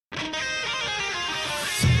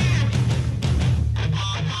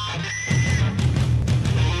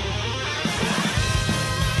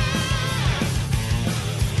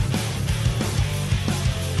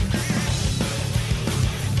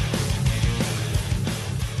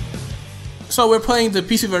So we're playing the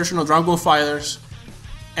PC version of Dragon Ball FighterZ,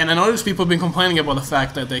 and I noticed people have been complaining about the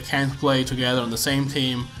fact that they can't play together on the same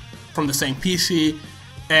team from the same PC,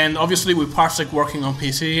 and obviously with Parsec working on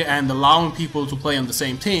PC and allowing people to play on the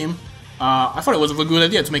same team, I thought it was a good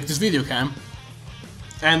idea to make this video cam.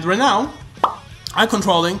 And right now, I'm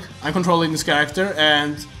controlling this character,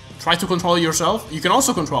 and try to control it yourself. You can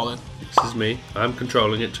also control it. This is me. I'm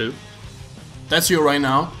controlling it too. That's you right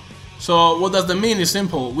now. So what does that mean is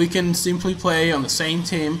simple. We can simply play on the same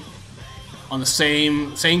team, on the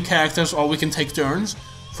same characters, or we can take turns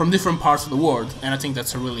from different parts of the world, and I think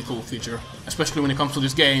that's a really cool feature, especially when it comes to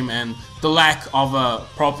this game and the lack of a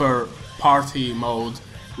proper party mode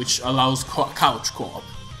which allows couch co-op.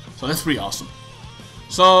 So that's pretty awesome.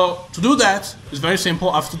 So to do that, it's very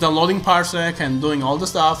simple. After downloading Parsec and doing all the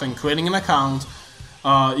stuff and creating an account,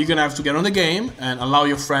 you're gonna have to get on the game and allow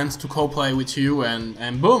your friends to co-play with you,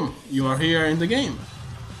 and boom, you are here in the game.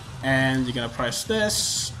 And you're gonna press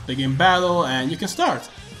this, begin battle, and you can start.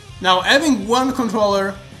 Now, having one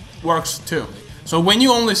controller works too. So when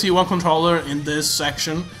you only see one controller in this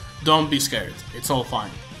section, don't be scared. It's all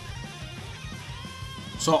fine.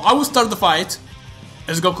 So I will start the fight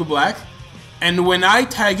as Goku Black, and when I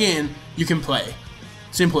tag in, you can play.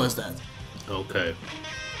 Simple as that. Okay.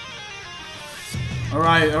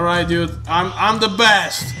 Alright, dude. I'm the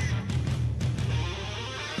best.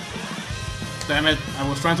 Damn it! I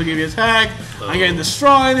was trying to give you a tag. I'm getting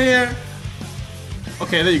destroyed here.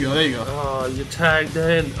 Okay, there you go. Oh, you tagged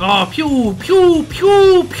in. Oh, pew, pew,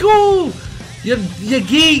 pew, pew. You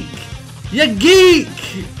geek. You geek.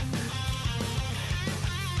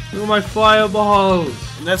 Look at my fireballs.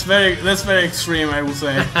 That's very extreme, I will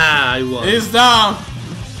say. I won. He's down.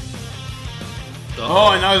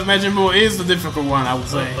 Oh, and now his Majin Buu is the difficult one, I would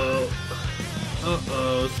say.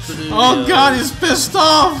 Oh god, he's pissed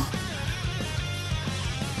off.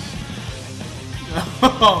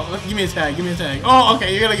 Oh, give me a tag, Oh,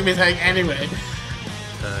 okay, you're gonna give me a tag anyway.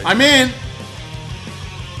 I'm in.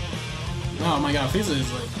 Oh my god, Frieza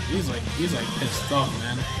is he's like pissed off,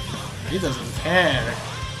 man. He doesn't care.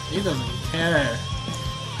 He just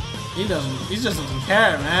doesn't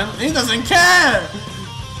care, man. He doesn't care.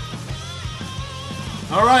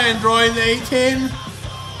 Alright, Android 18.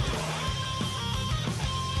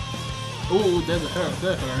 Ooh, that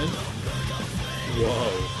hurt. Whoa.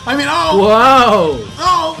 I mean, oh! Whoa!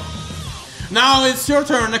 Oh! Now it's your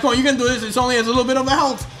turn. Come on, you can do this. It's only has a little bit of the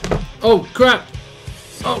health. Oh, crap.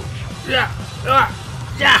 Oh, yeah.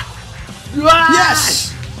 Yeah.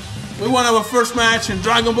 Yes! We won our first match in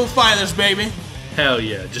Dragon Ball FighterZ, baby. Hell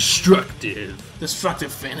yeah, destructive.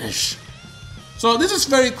 Destructive finish. So this is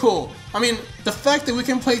very cool. I mean, the fact that we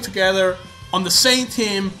can play together on the same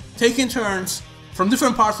team, taking turns from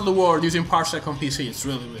different parts of the world using Parsec on PC, it's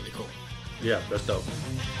really, really cool. Yeah, that's dope.